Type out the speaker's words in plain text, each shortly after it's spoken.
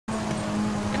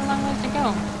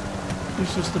Oh.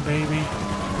 He's just a baby.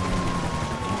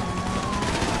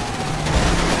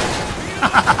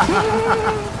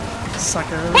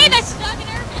 Sucker. Hey, that's dog and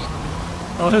urban.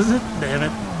 Oh, is it? Damn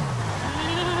it.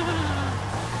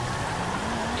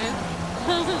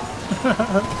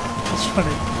 That's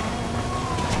funny.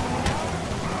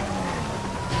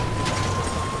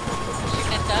 Shoot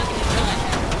that dog and he's gone.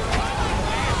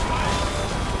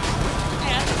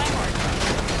 Yeah, that's my horse.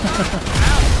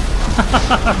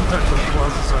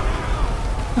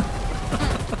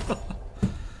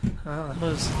 That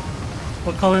was,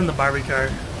 we'll call in the Barbie car.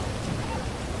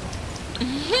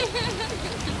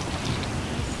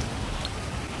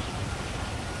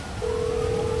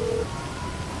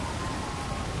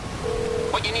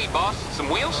 What you need, boss? Some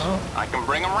wheels? Oh. I can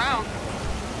bring them round.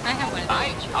 I have one of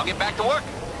Alright, those. I'll get back to work.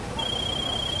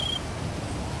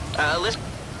 Let's...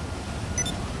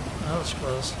 That was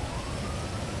close.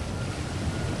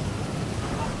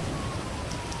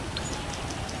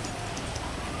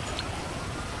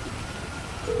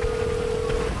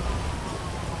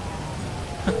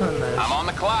 Nice. I'm on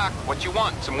the clock. What you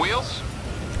want? Some wheels?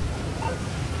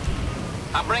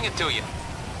 I'll bring it to you.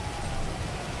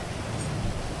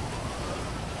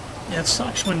 Yeah, it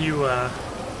sucks when you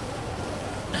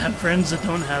have friends that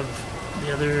don't have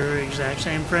the other exact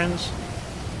same friends.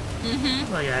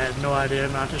 Mm-hmm. Like, I had no idea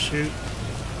not to shoot.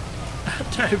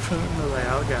 After I put them, I was like,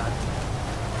 oh god.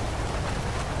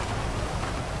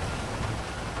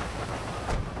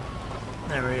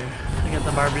 There we go. I got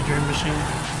the Barbie dream machine.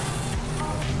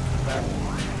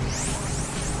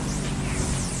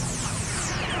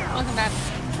 Welcome back.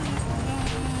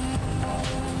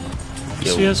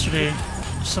 So yesterday,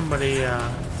 somebody,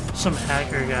 some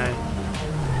hacker guy,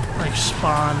 like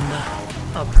spawned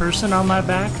a person on my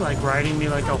back, like riding me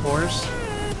like a horse.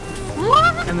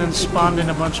 What? And then spawned in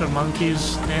a bunch of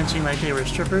monkeys dancing like they were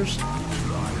strippers.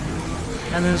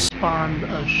 And then spawned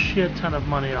a shit ton of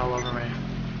money all over me.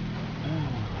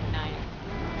 Nice.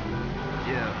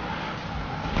 Yeah.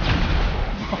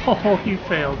 Oh, he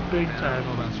failed big time.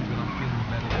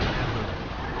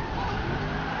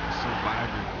 So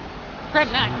vibrant.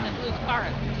 Fred Mack, that blue car,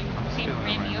 you came and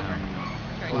ran me over.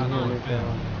 Very Los cool.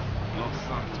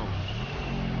 Santos.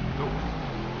 Go.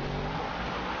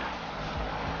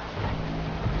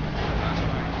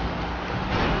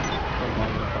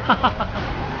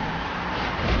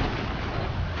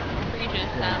 Regis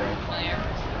sounds familiar.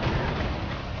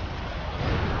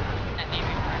 That name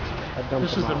reminds me.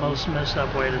 This is the most messed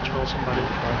up way to troll somebody.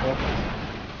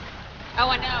 Oh,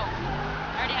 I know.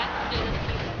 I already had to do this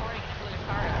keep recording until the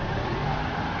car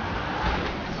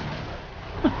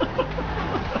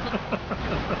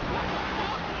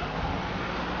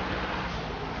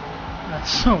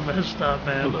That's so messed up,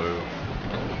 man. Hello.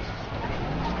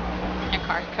 Your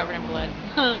car's covered in blood.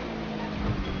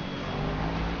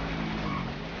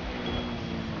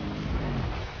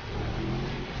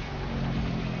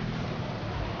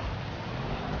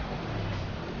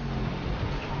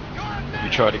 We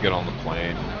tried to get on the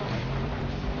plane.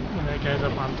 And that guy's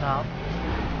up on top.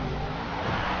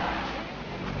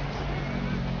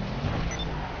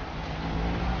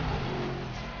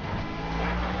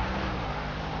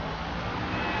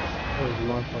 There's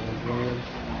lunch on the game.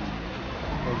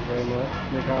 Thank you very much.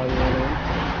 Nick, how are you in?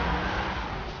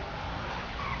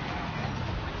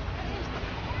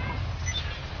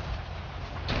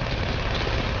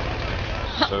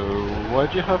 So,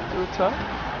 why'd you have to attack?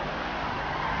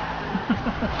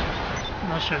 I'm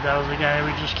not sure if that was the guy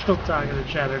we just killed talking to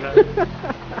chat or not.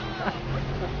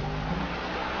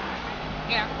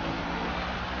 Yeah.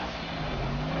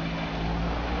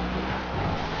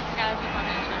 Gotta be fun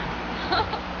next time.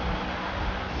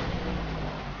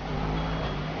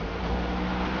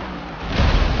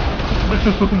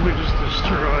 We just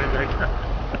destroyed that guy.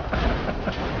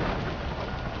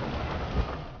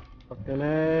 Fucking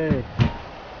A.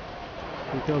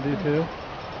 He killed you too?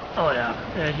 Oh yeah.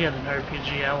 Yeah, he had an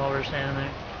RPG out while we were standing there.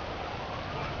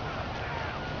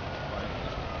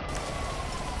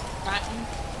 Rotten.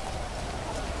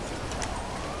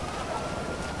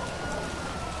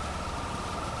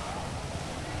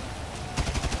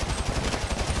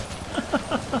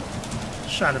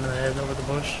 Shot him in the head over the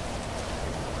bush.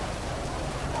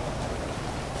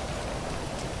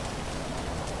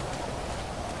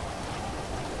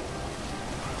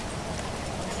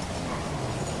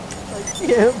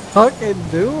 I can't fucking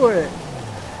do it.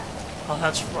 Oh,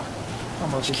 that's fun.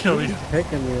 Almost He killed you. keeps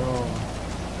picking me off.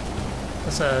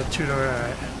 That's a two-door,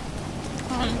 alright.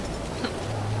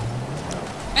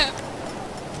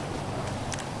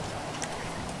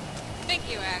 Thank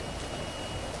you, Ag.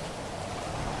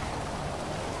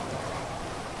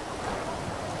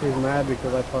 He's mad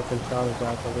because I fucking shot his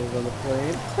ass while he was on the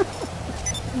plane.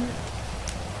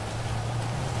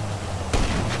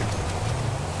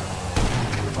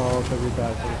 Oh, because he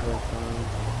died for the first time.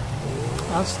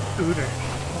 That's Uter.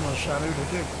 Almost shot Uter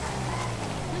too.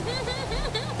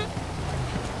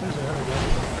 There's another guy.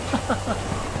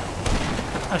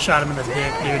 I shot him in the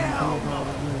dick, dude. Oh,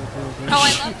 I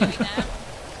love doing that.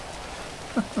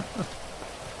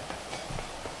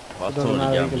 Well, I It doesn't totally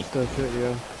matter, he got can me. still shoot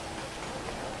you.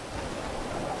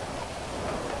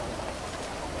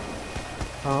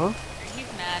 Huh?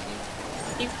 He's mad.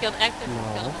 He's killed. Actually, No.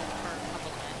 killed him for a couple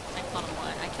of times. I killed him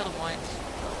once. I killed him once.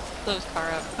 Blew his car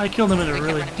up. I killed him in He a kept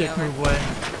really running me dick over. move way.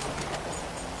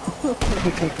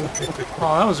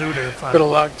 Oh, that was Uter. Fuck. Been a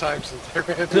long time since I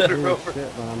ran it Holy over.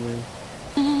 shit, man.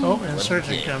 Oh,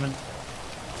 insurgent coming.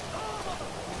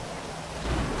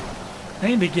 I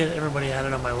need to get everybody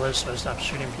added on my list so I stop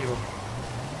shooting people.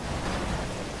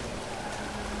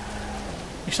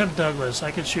 Except Douglas.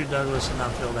 I could shoot Douglas and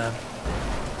not feel bad.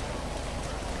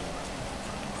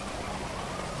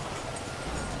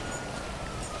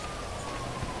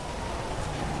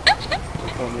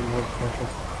 Don't need more pressure.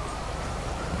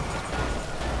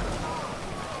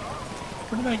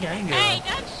 Where did that guy go? Hey,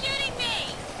 stop shooting me!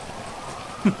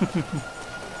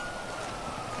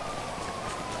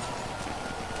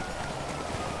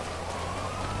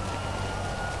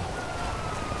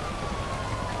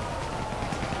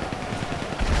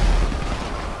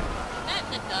 That's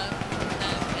a dog.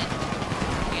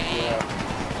 Yeah.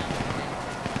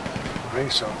 I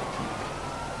think so.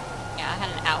 Yeah, I had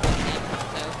an out with him,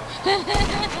 so.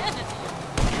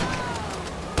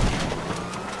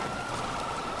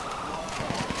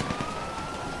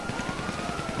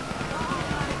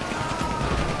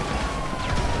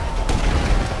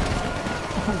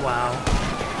 Oh, wow.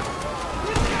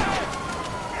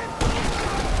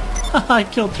 I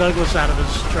killed Douglas out of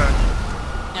his truck.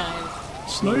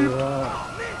 Nice. Snipe.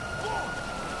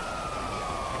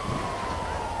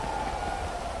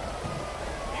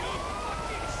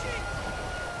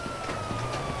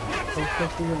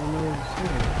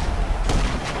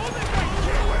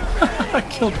 I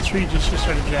killed three just to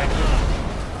start jacking up.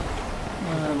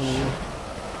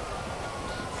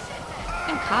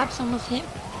 And cops almost hit me.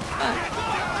 Fuck.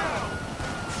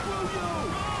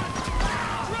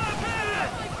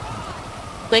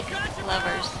 Click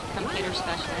lovers, computer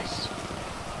specialist.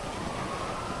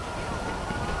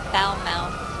 Foul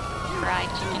mouth,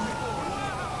 fried chicken.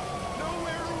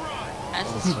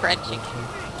 That's the spread chicken.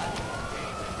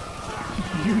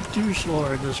 You douche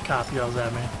lord, this cop yells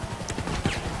at me.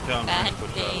 Down, Bad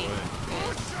push day. that away.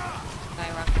 Good. By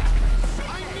rock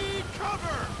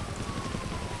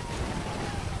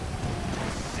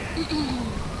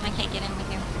I can't get in with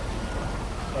you.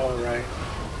 All right.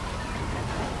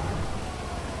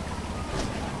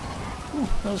 Ooh,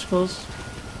 that was close.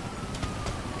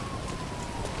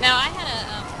 Now I had a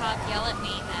cop yell at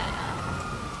me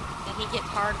that he gets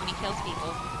hard when he kills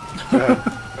people.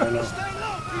 I know.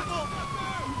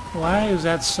 Why is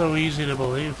that so easy to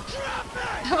believe?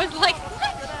 I was like,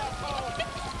 what?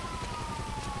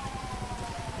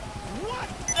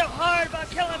 So hard about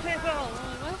killing people.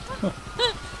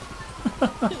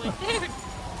 Like, dude.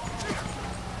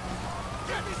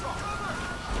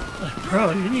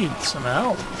 Bro, you need some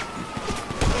help.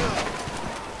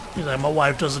 He's like, my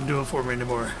wife doesn't do it for me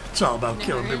anymore. It's all about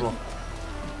killing people.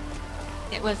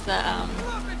 It was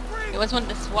one of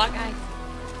the SWAT guys.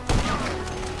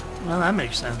 Well, that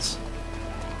makes sense.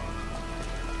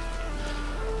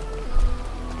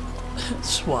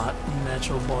 SWAT,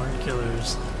 natural born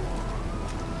killers.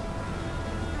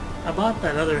 I bought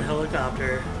that other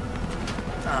helicopter,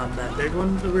 that big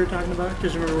one that we were talking about,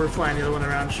 because remember we were flying the other one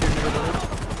around shooting everybody?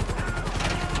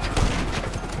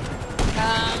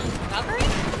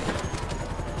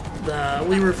 Valkyrie?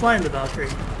 We were flying the Valkyrie.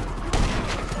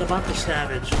 I bought the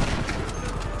Savage,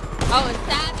 Oh, it's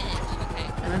Savage. Okay.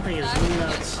 and that thing is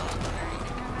nuts.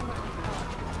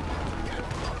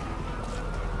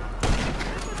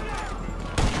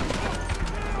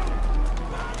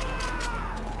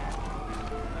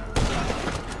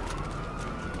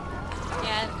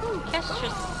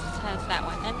 Kestrus has that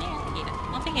one, doesn't he? I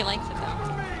don't think he likes it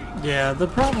though. Yeah, the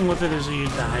problem with it is that you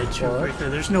die too quickly.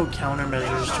 There's no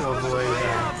countermeasures to avoid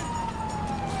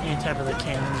any type of the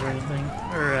cannons or anything,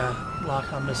 or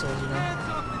lock-on missiles, you know.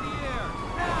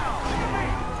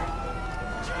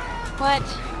 What?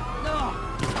 No!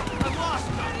 I'm lost!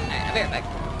 Alright, I'll be right back.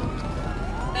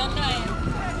 Don't die.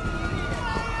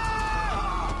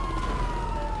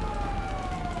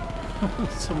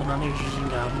 Someone on here is using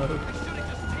god mode.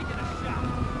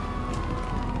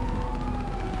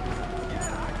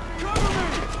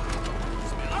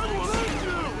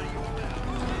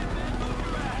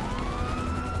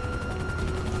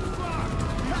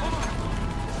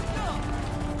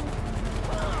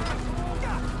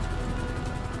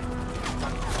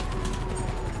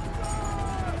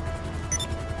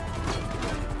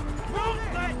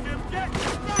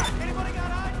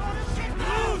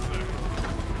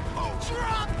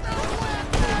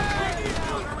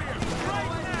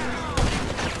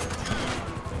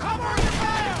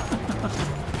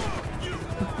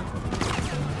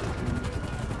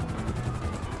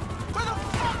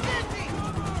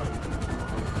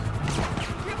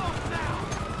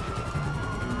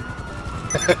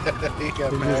 He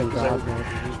got He's mad using 'cause God mode.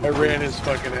 I ran his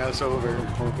fucking ass over.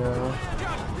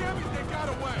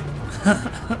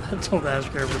 I told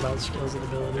Ashgrove about skills and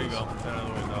There you abilities. go. Get out of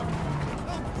the way, dog.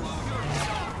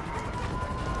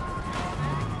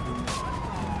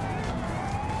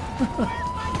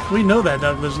 We know that,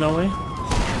 Douglas, don't we?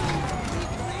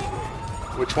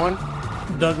 Which one?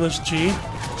 Douglas G.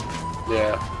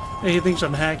 Yeah. He thinks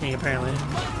I'm hacking, apparently.